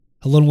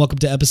Hello and welcome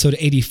to episode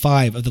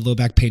 85 of the Low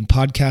Back Pain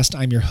Podcast.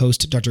 I'm your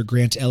host, Dr.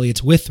 Grant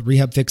Elliott with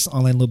Rehab Fix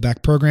Online Low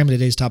Back Program.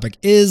 Today's topic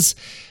is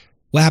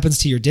what happens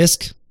to your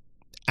disc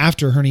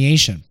after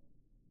herniation.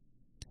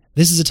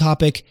 This is a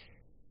topic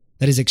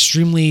that is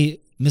extremely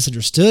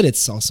misunderstood.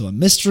 It's also a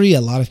mystery. A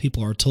lot of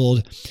people are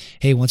told,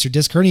 hey, once your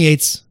disc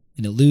herniates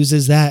and it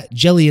loses that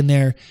jelly in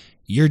there,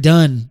 you're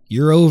done.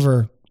 You're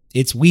over.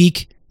 It's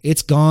weak.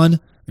 It's gone.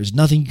 There's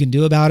nothing you can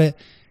do about it.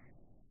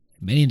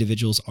 Many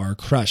individuals are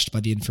crushed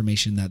by the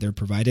information that they're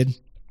provided.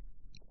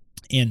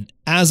 And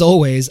as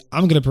always,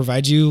 I'm going to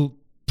provide you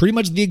pretty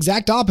much the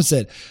exact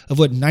opposite of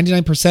what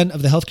 99%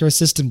 of the healthcare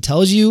system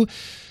tells you,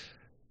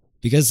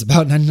 because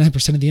about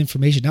 99% of the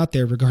information out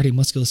there regarding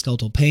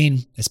musculoskeletal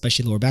pain,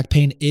 especially lower back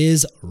pain,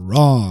 is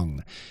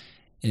wrong.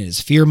 And it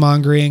is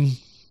fear-mongering.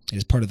 It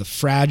is part of the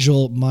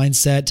fragile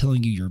mindset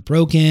telling you you're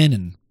broken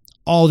and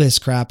all this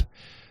crap.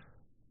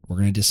 We're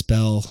going to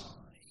dispel,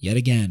 yet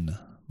again,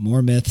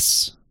 more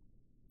myths,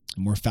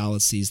 more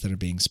fallacies that are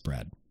being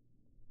spread.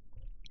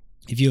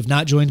 If you have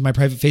not joined my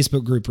private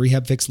Facebook group,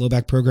 Rehab Fix Low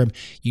Back Program,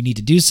 you need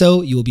to do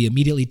so. You will be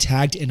immediately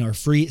tagged in our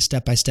free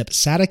step-by-step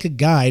sciatica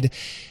guide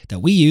that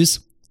we use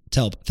to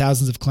help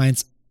thousands of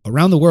clients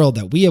around the world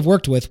that we have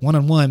worked with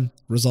one-on-one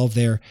resolve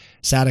their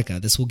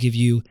sciatica. This will give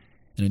you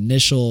an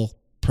initial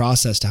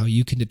process to how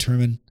you can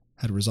determine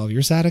how to resolve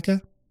your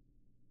sciatica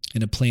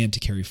and a plan to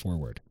carry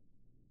forward.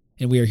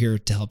 And we are here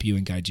to help you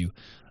and guide you,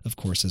 of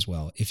course, as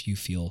well, if you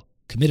feel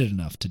committed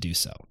enough to do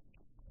so.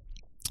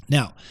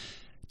 Now,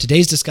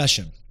 today's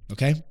discussion,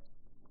 okay?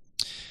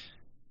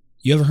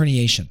 You have a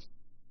herniation.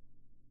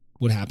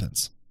 What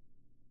happens?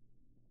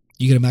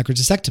 You get a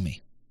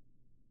microdiscectomy.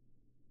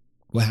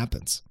 What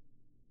happens?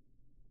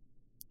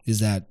 Is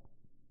that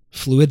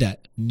fluid,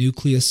 that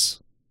nucleus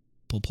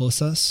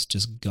pulposus,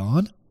 just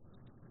gone?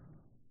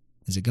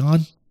 Is it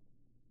gone?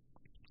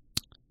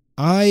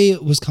 I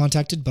was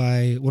contacted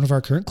by one of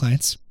our current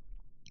clients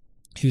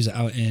who's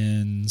out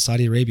in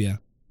Saudi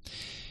Arabia.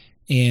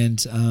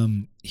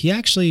 And he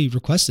actually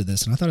requested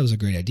this, and I thought it was a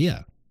great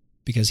idea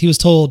because he was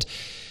told,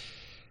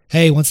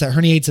 hey, once that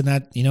herniates and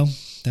that,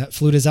 that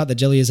fluid is out, that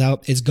jelly is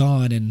out, it's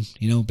gone. And,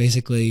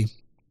 basically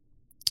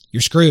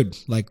you're screwed,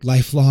 like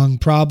lifelong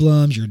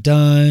problems. You're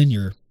done.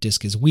 Your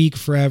disc is weak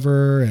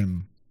forever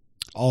and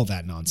all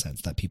that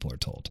nonsense that people are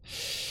told.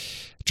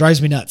 It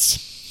drives me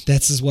nuts.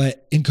 This is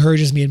what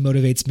encourages me and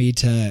motivates me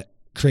to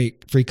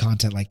create free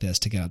content like this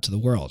to get out to the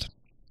world.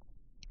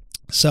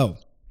 So,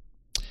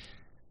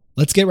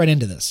 let's get right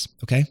into this,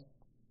 okay?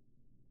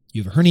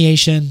 You have a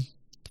herniation,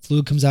 the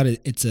fluid comes out,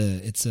 it's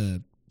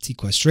a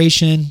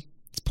sequestration,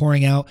 it's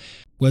pouring out.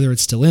 Whether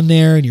it's still in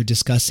there and you're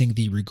discussing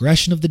the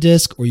regression of the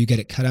disc or you get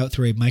it cut out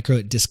through a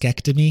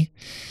microdiscectomy,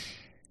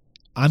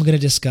 I'm going to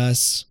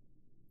discuss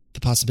the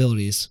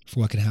possibilities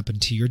for what can happen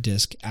to your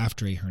disc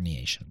after a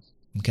herniation.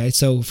 Okay,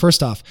 so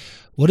first off,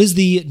 what is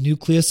the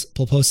nucleus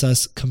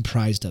pulposus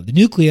comprised of? The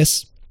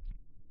nucleus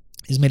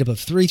is made up of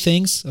three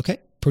things, okay?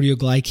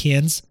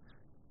 Proteoglycans,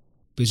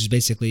 which is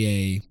basically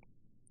a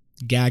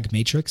GAG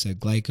matrix, a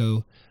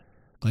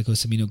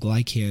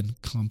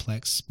glycosaminoglycan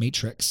complex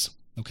matrix.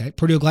 Okay,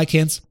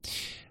 proteoglycans,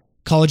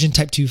 collagen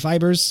type 2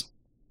 fibers,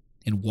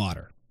 and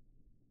water.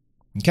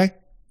 Okay?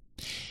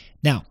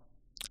 Now,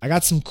 I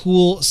got some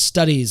cool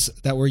studies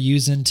that we're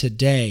using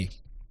today.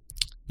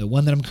 The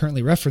one that I'm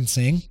currently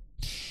referencing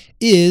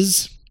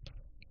is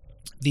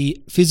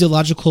the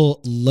physiological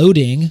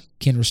loading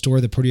can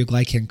restore the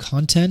proteoglycan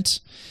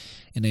content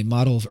in a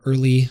model of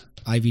early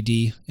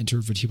IVD,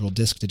 intervertebral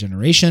disc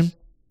degeneration.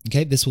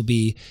 Okay, this will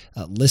be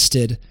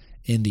listed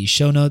in the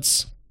show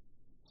notes.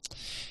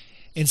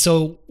 And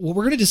so what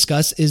we're going to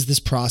discuss is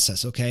this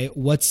process, okay?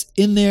 What's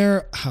in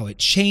there, how it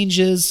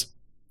changes.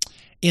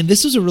 And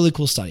this was a really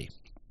cool study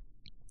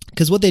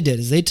because what they did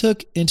is they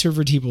took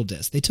intervertebral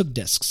discs. They took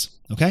discs,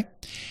 okay?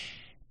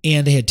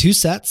 And they had two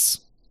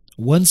sets.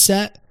 One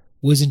set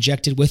was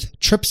injected with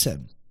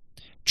trypsin.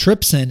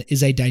 Trypsin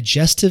is a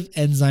digestive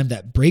enzyme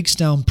that breaks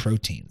down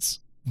proteins.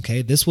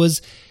 Okay, this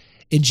was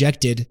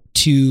injected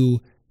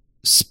to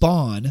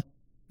spawn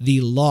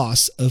the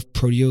loss of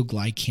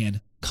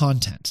proteoglycan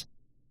content.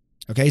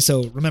 Okay,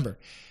 so remember,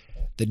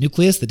 the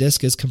nucleus, the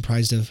disc, is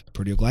comprised of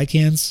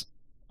proteoglycans,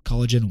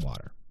 collagen, and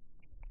water.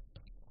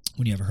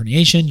 When you have a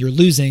herniation, you're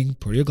losing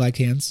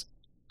proteoglycans,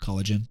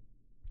 collagen,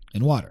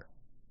 and water.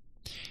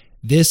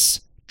 This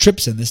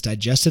trypsin, this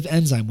digestive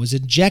enzyme, was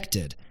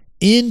injected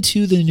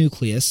into the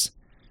nucleus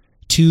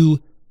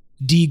to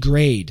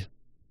degrade,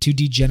 to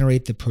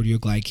degenerate the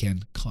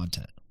proteoglycan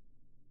content,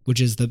 which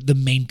is the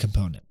main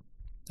component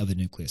of the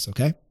nucleus,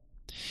 okay?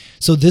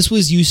 So this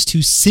was used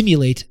to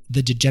simulate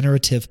the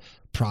degenerative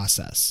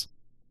process.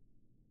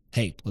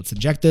 Hey, let's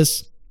inject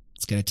this,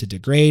 let's get it to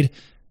degrade,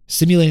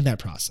 simulating that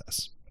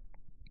process.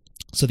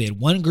 So they had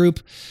one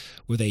group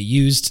where they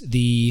used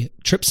the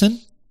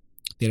trypsin.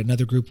 They had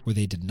another group where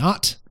they did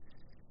not.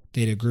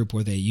 They had a group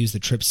where they used the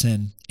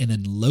trypsin and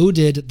then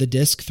loaded the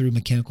disc through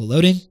mechanical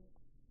loading.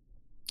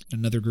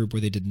 Another group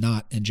where they did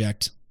not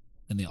inject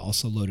and they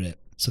also loaded it.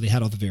 So they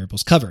had all the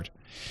variables covered.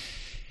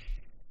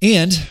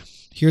 And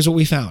here's what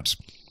we found,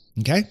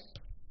 okay?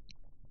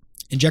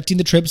 injecting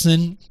the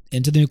trypsin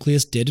into the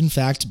nucleus did in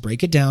fact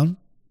break it down,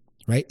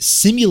 right?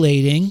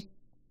 Simulating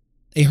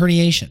a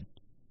herniation,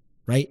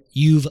 right?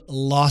 You've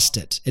lost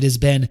it. It has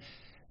been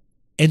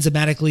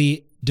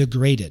enzymatically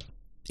degraded.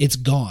 It's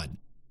gone.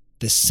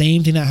 The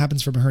same thing that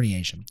happens from a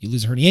herniation. You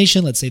lose a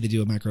herniation, let's say they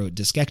do a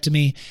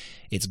microdiscectomy,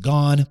 it's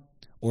gone,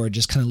 or it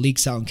just kind of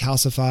leaks out and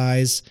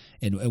calcifies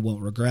and it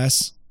won't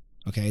regress.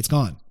 Okay, it's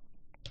gone.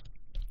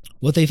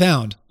 What they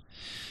found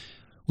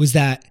was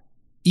that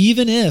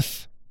even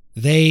if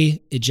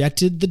they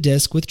ejected the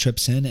disc with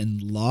trypsin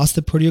and lost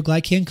the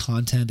proteoglycan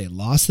content, they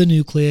lost the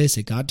nucleus,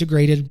 it got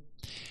degraded,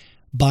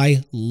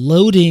 by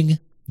loading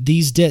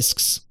these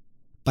discs,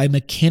 by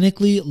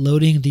mechanically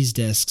loading these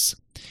discs,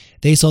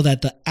 they saw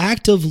that the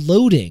act of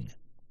loading,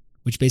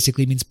 which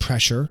basically means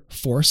pressure,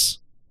 force,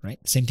 right?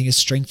 Same thing as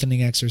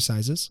strengthening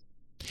exercises,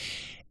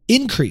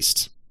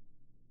 increased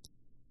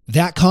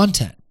that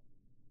content.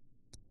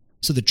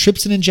 So the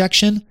trypsin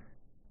injection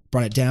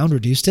brought it down,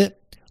 reduced it,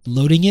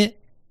 loading it,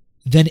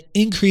 then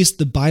increased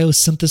the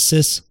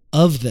biosynthesis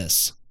of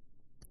this.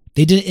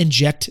 They didn't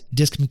inject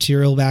disc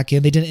material back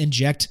in. They didn't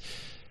inject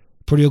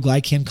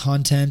proteoglycan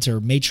content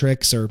or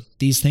matrix or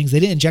these things. They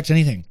didn't inject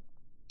anything.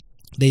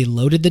 They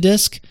loaded the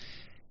disc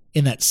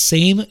in that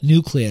same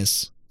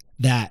nucleus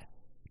that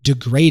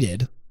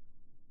degraded,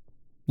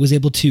 was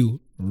able to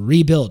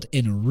rebuild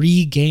and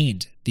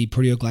regained the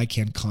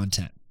proteoglycan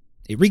content.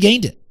 It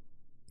regained it,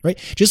 right?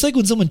 Just like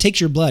when someone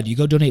takes your blood, you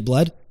go donate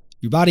blood,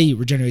 your body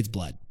regenerates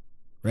blood,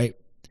 right?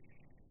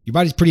 Your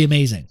body's pretty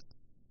amazing.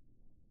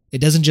 It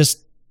doesn't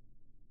just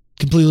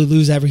completely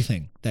lose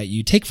everything that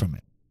you take from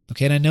it.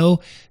 Okay, and I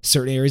know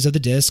certain areas of the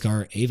disc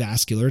are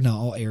avascular. Not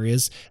all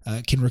areas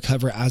can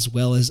recover as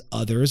well as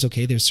others.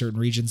 Okay, there's certain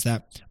regions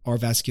that are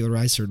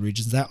vascularized, certain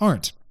regions that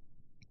aren't.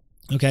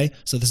 Okay,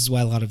 so this is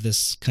why a lot of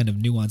this kind of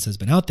nuance has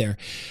been out there.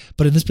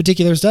 But in this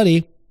particular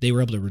study, they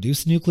were able to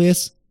reduce the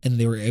nucleus and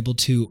they were able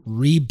to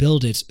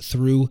rebuild it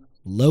through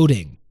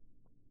loading.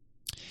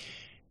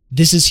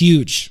 This is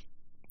huge.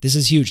 This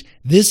is huge.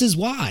 This is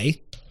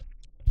why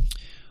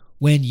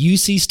when you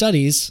see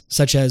studies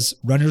such as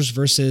runners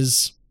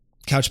versus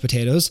couch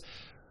potatoes,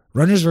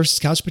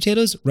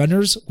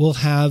 runners will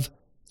have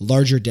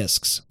larger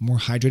discs, more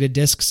hydrated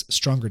discs,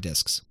 stronger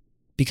discs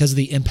because of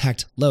the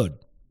impact load.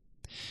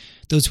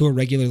 Those who are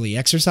regularly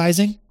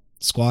exercising,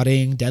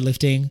 squatting,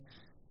 deadlifting,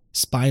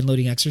 spine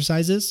loading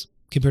exercises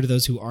compared to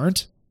those who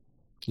aren't,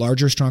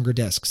 larger, stronger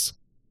discs.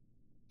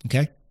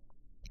 Okay?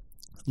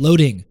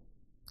 Loading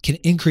can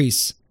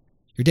increase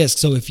your disc.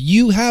 So if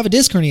you have a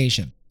disc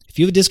herniation,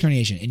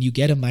 and you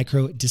get a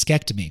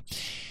microdiscectomy,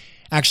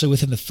 actually,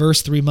 within the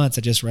first 3 months,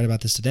 I just read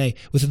about this today,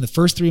 within the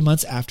first 3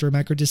 months after a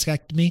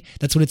microdiscectomy,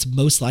 that's when it's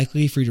most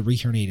likely for you to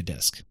reherniate a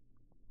disc.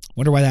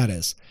 Wonder why that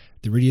is.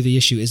 The root of the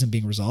issue isn't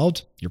being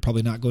resolved. You're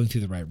probably not going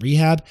through the right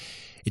rehab.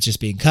 It's just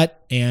being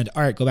cut. And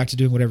all right, go back to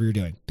doing whatever you're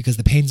doing because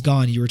the pain's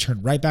gone. You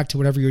return right back to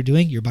whatever you're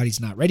doing. Your body's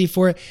not ready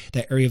for it.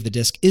 That area of the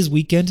disc is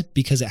weakened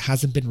because it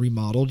hasn't been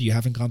remodeled. You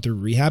haven't gone through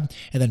rehab.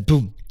 And then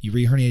boom, you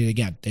reherniate it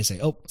again. They say,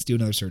 oh, let's do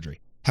another surgery.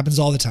 Happens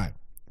all the time.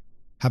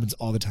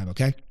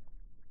 Okay?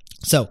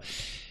 So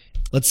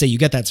let's say you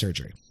get that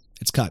surgery.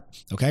 It's cut,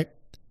 okay?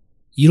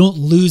 You don't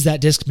lose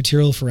that disc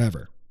material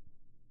forever.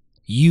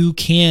 You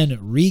can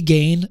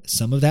regain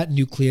some of that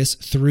nucleus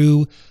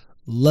through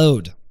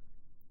load.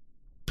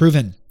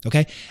 Proven,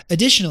 okay?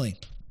 Additionally,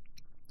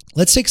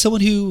 let's take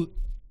someone who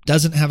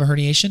doesn't have a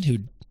herniation, who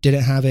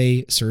didn't have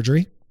a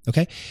surgery,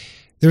 okay?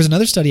 There's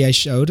another study I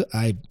showed,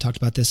 I talked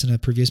about this in a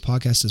previous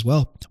podcast as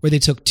well, where they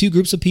took two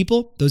groups of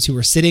people, those who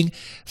were sitting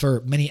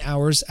for many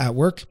hours at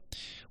work.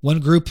 One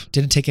group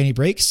didn't take any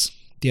breaks.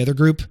 The other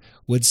group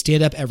would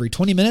stand up every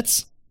 20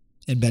 minutes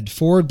and bend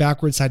forward,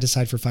 backward, side to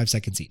side for 5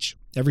 seconds each,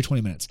 every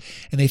 20 minutes.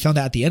 And they found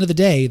that at the end of the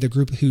day, the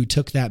group who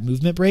took that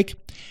movement break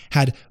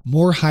had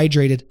more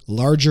hydrated,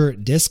 larger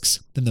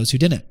discs than those who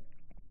didn't.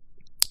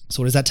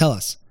 So what does that tell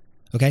us?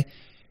 Okay.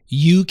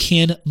 You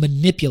can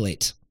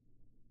manipulate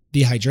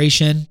the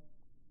hydration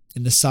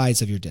and the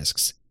size of your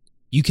discs.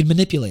 You can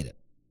manipulate it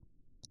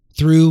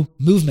through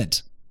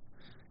movement.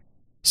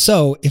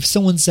 So if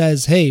someone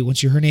says, hey,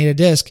 once you herniate a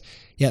disc,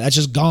 yeah, that's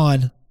just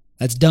gone.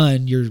 That's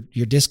done.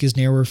 Your disc is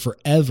narrower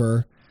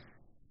forever.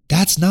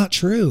 That's not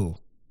true.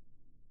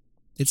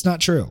 It's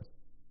not true.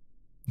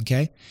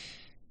 Okay?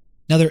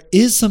 Now, there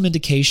is some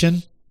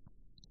indication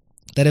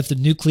that if the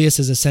nucleus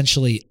is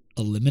essentially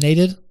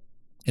eliminated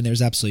and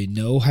there's absolutely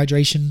no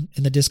hydration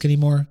in the disc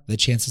anymore, the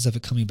chances of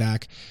it coming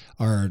back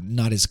are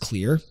not as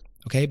clear.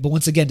 Okay? But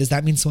once again, does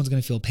that mean someone's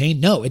going to feel pain?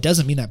 No, it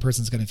doesn't mean that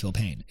person's going to feel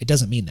pain. It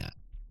doesn't mean that.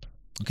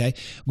 Okay?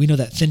 We know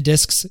that thin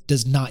discs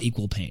does not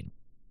equal pain.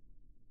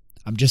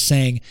 I'm just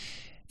saying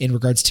in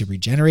regards to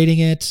regenerating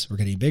it or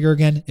getting bigger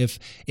again, if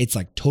it's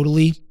like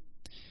totally,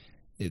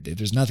 if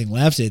there's nothing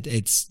left,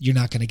 you're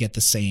not going to get the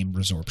same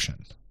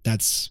resorption.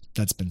 That's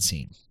been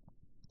seen.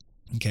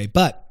 Okay.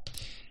 But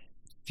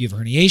if you have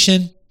a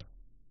herniation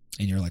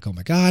and you're like, oh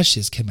my gosh,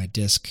 can my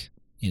disc,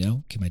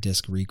 Can my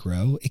disc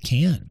regrow? It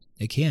can.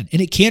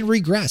 And it can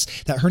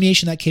regress. That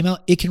herniation that came out,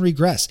 it can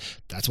regress.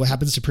 That's what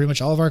happens to pretty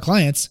much all of our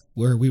clients,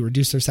 where we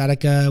reduce their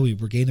sciatica, we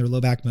regain their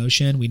low back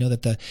motion. We know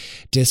that the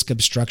disc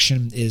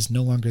obstruction is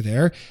no longer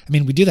there. I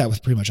mean, we do that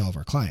with pretty much all of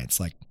our clients.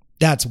 Like,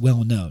 that's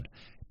well known.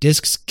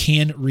 Discs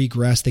can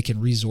regress. They can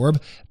resorb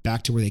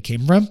back to where they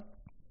came from.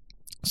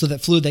 So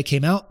that fluid that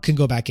came out can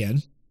go back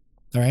in.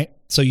 All right.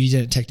 So you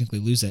didn't technically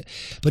lose it.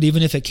 But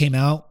even if it came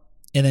out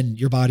and then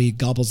your body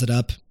gobbles it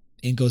up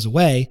and goes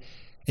away,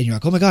 and you're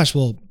like, oh my gosh,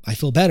 well, I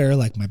feel better.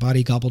 Like, my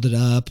body gobbled it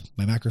up.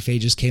 My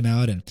macrophages came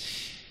out and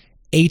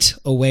ate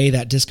away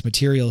that disc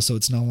material. So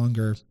it's no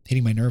longer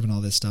hitting my nerve and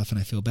all this stuff. And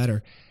I feel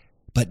better.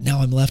 But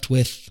now I'm left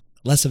with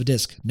less of a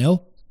disc.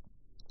 No,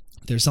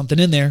 there's something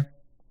in there.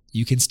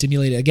 You can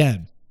stimulate it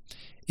again.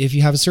 If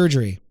you have a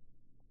surgery,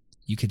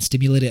 you can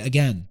stimulate it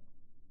again.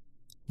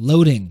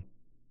 Loading,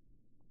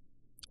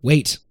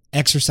 weight,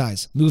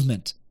 exercise,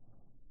 movement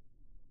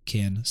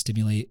can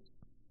stimulate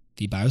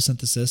the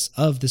biosynthesis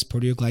of this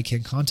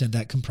proteoglycan content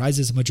that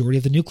comprises a majority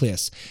of the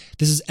nucleus.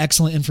 This is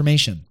excellent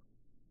information.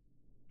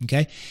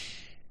 Okay?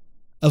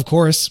 Of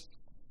course,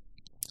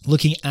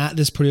 looking at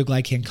this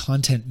proteoglycan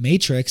content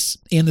matrix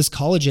and this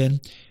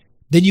collagen,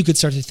 then you could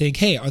start to think,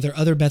 hey, are there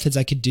other methods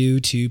I could do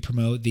to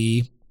promote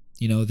the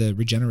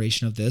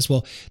regeneration of this?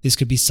 Well, this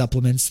could be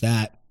supplements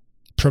that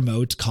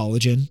promote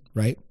collagen,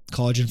 right?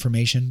 Collagen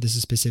formation. This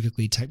is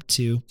specifically type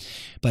 2,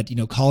 but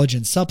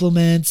collagen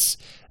supplements,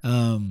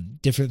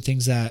 different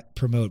things that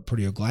promote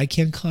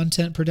proteoglycan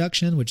content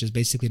production, which is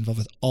basically involved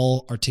with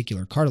all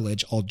articular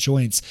cartilage, all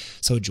joints.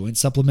 So joint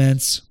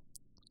supplements,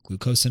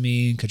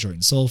 glucosamine, chondroitin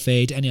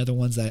sulfate, any other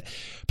ones that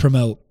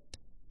promote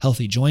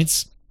healthy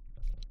joints.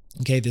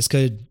 Okay, this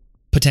could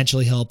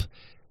potentially help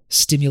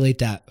stimulate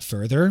that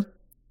further.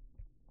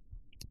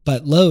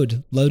 But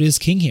load is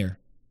king here.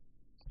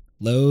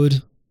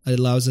 Load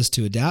allows us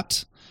to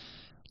adapt.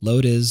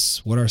 Load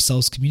is what our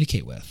cells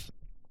communicate with.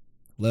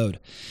 Load.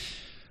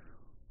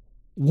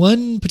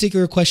 One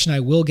particular question I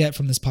will get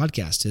from this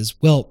podcast is,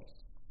 well,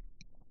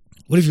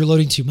 what if you're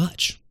loading too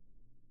much?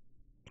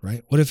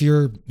 Right? What if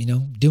you're,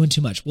 doing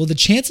too much? Well, the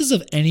chances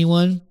of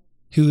anyone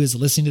who is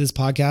listening to this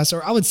podcast,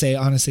 or I would say,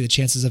 honestly, the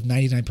chances of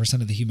 99%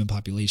 of the human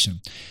population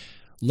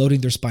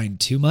loading their spine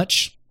too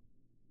much,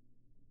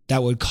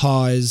 that would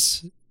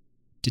cause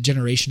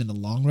degeneration in the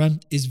long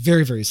run, is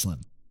very, very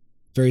slim.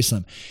 Very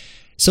slim.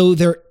 So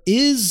there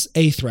is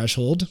a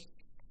threshold.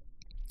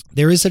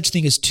 There is such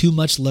thing as too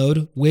much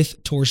load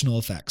with torsional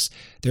effects.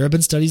 There have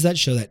been studies that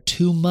show that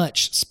too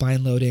much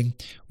spine loading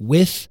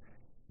with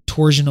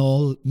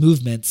torsional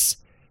movements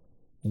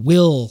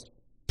will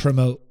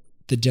promote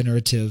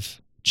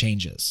degenerative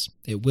changes.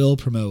 It will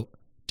promote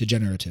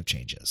degenerative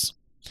changes.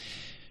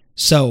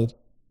 So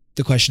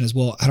the question is,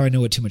 well, how do I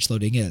know what too much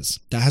loading is?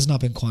 That has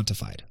not been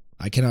quantified.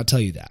 I cannot tell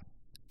you that.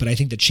 But I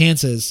think the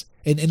chances,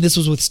 and this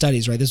was with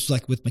studies, right? This was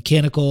like with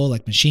mechanical,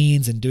 like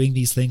machines and doing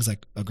these things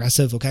like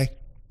aggressive, okay?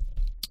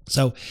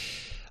 So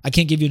I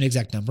can't give you an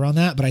exact number on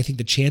that, but I think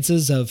the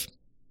chances of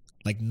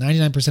like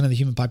 99% of the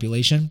human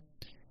population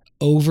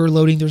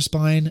overloading their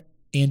spine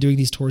and doing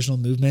these torsional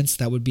movements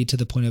that would be to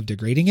the point of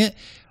degrading it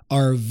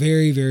are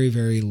very, very,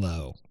 very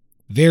low,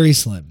 very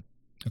slim.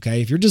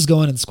 Okay. If you're just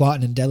going and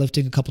squatting and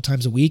deadlifting a couple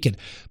times a week and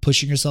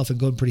pushing yourself and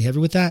going pretty heavy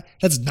with that,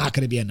 that's not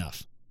going to be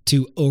enough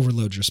to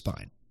overload your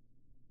spine.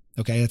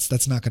 Okay,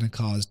 that's not going to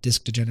cause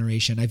disc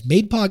degeneration. I've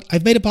made a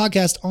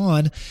podcast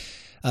on,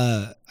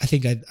 I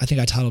think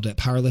I titled it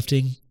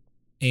 "Powerlifting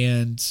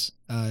and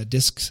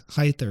Disc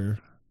Height" or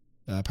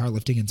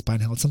 "Powerlifting and Spine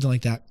Health," something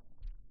like that.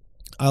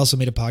 I also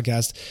made a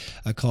podcast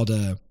called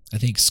I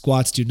think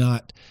 "Squats Do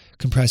Not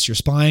Compress Your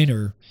Spine"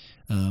 or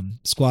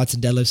 "Squats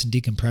and Deadlifts and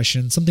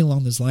Decompression," something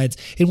along those lines.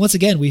 And once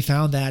again, we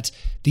found that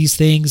these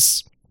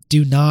things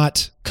do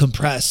not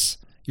compress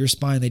your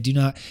spine. They do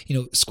not,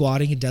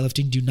 squatting and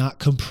deadlifting do not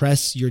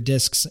compress your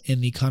discs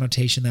in the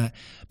connotation that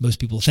most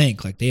people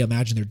think. Like, they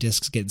imagine their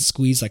discs getting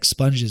squeezed like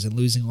sponges and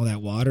losing all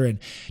that water and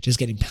just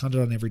getting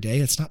pounded on every day.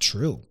 That's not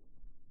true.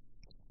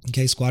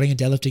 Okay, squatting and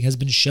deadlifting has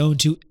been shown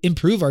to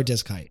improve our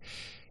disc height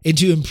and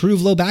to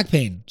improve low back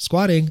pain.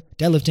 Squatting,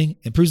 deadlifting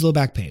improves low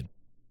back pain.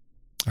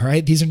 All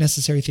right, these are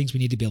necessary things we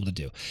need to be able to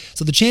do.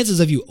 So the chances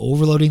of you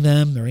overloading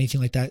them or anything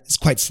like that is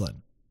quite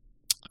slim.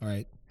 All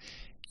right.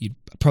 You'd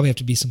probably have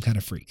to be some kind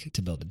of freak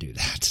to be able to do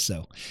that.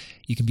 So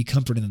you can be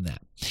comforted in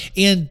that.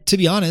 And to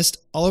be honest,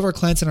 all of our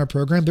clients in our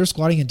program, they're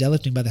squatting and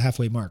deadlifting by the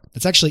halfway mark.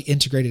 That's actually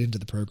integrated into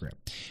the program.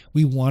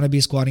 We want to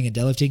be squatting and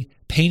deadlifting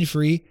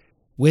pain-free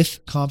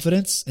with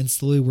confidence and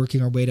slowly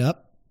working our way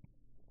up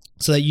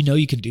so that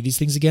you can do these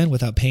things again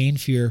without pain,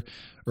 fear,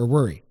 or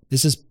worry.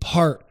 This is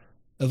part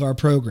of our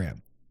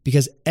program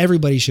because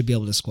everybody should be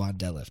able to squat and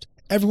deadlift.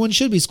 Everyone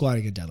should be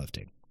squatting and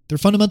deadlifting. They're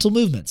fundamental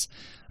movements.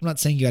 I'm not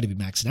saying you got to be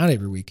maxing out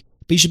every week,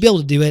 but you should be able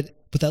to do it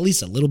with at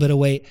least a little bit of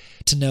weight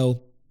to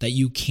know that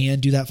you can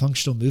do that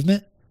functional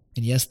movement.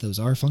 And yes, those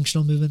are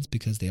functional movements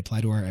because they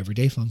apply to our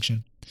everyday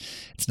function.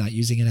 It's not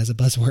using it as a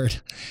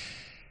buzzword.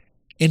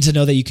 And to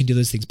know that you can do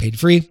those things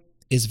pain-free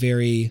is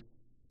very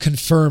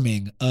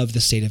confirming of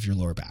the state of your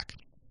lower back.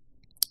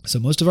 So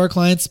most of our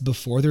clients,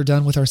 before they're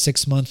done with our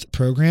 6-month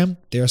program,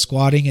 they're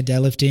squatting and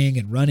deadlifting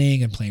and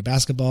running and playing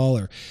basketball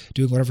or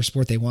doing whatever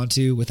sport they want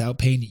to without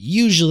pain,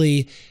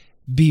 usually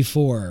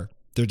before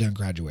they're done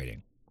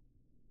graduating.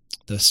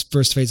 The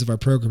first phase of our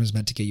program is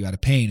meant to get you out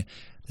of pain.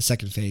 The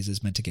second phase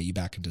is meant to get you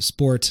back into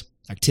sport,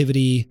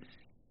 activity,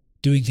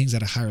 doing things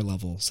at a higher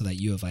level so that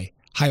you have a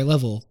higher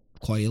level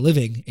quality of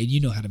living and you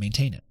know how to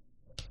maintain it.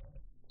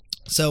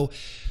 So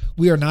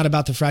we are not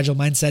about the fragile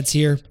mindsets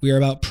here. We are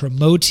about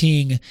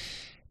promoting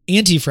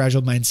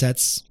anti-fragile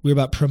mindsets. We're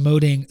about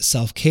promoting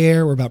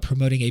self-care. We're about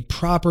promoting a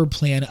proper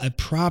plan, a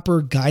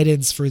proper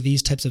guidance for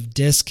these types of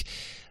disc,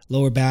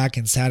 lower back,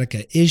 and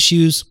sciatica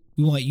issues.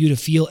 We want you to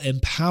feel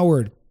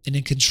empowered and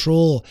in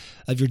control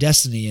of your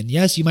destiny. And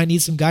yes, you might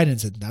need some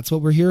guidance, and that's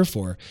what we're here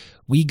for.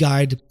 We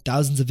guide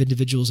thousands of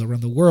individuals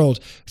around the world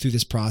through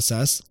this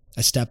process,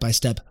 a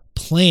step-by-step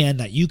plan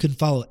that you can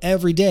follow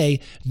every day,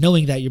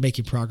 knowing that you're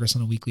making progress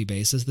on a weekly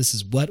basis. This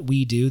is what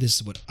we do. This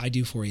is what I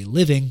do for a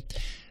living.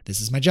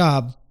 This is my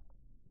job.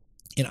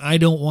 And I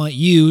don't want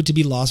you to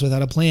be lost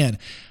without a plan.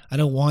 I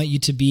don't want you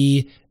to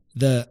be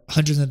the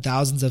hundreds and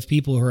thousands of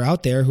people who are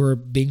out there who are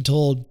being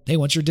told, hey,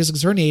 once your disc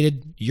is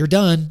herniated, you're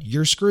done,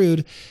 you're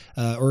screwed.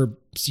 Or,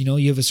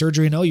 you have a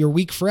surgery and you're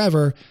weak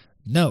forever.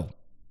 No,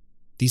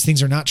 these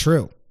things are not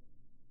true.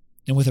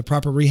 And with a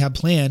proper rehab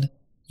plan,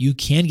 you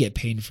can get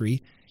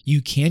pain-free.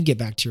 You can get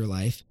back to your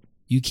life.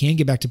 You can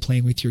get back to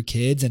playing with your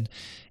kids and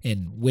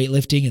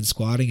weightlifting and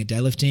squatting and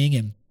deadlifting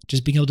and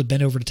just being able to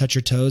bend over to touch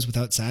your toes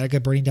without sciatica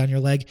burning down your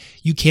leg.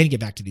 You can get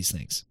back to these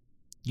things.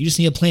 You just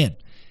need a plan.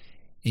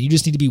 And you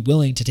just need to be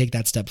willing to take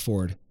that step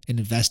forward and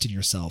invest in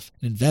yourself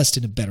and invest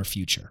in a better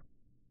future.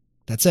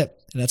 That's it.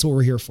 And that's what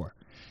we're here for.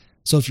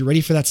 So if you're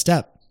ready for that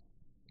step,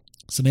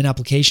 submit an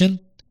application,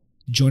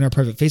 join our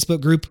private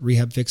Facebook group,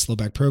 Rehab Fix Low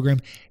Back Program,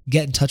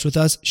 get in touch with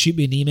us, shoot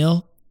me an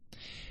email,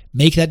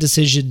 make that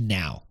decision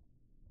now.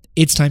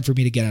 It's time for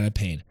me to get out of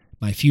pain.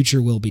 My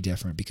future will be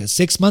different because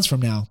 6 months from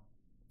now,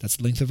 that's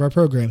the length of our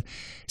program.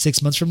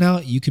 6 months from now,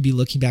 you could be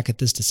looking back at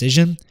this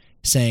decision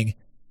saying,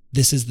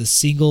 this is the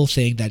single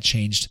thing that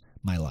changed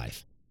my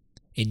life.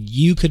 And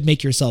you could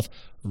make yourself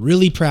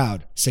really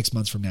proud 6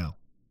 months from now.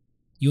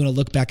 You want to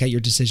look back at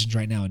your decisions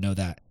right now and know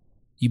that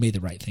you made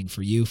the right thing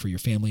for you, for your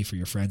family, for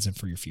your friends, and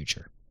for your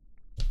future.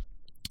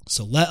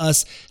 So let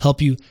us help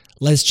you.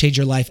 Let's change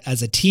your life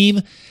as a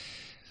team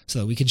so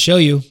that we can show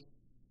you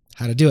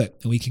how to do it.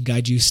 And we can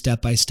guide you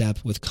step by step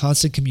with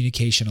constant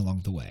communication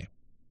along the way.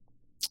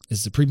 This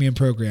is a premium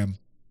program.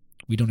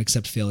 We don't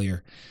accept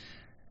failure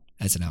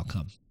as an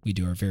outcome. We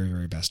do our very,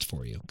 very best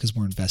for you because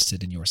we're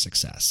invested in your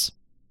success.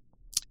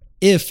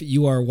 If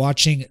you are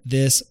watching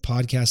this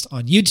podcast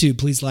on YouTube,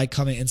 please like,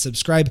 comment, and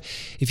subscribe.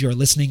 If you are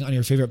listening on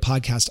your favorite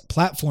podcast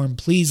platform,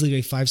 please leave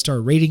a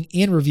 5-star rating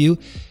and review.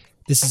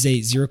 This is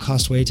a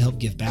zero-cost way to help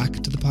give back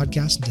to the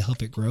podcast and to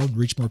help it grow and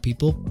reach more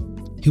people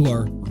who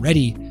are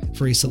ready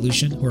for a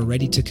solution, who are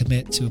ready to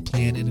commit to a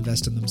plan and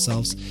invest in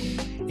themselves.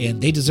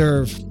 And they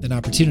deserve an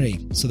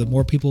opportunity. So the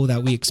more people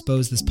that we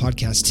expose this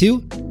podcast to,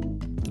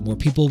 the more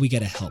people we get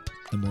to help,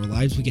 the more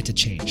lives we get to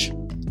change.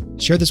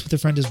 Share this with a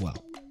friend as well.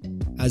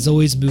 As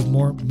always, move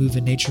more, move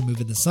in nature, move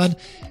in the sun.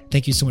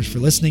 Thank you so much for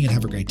listening and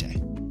have a great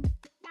day.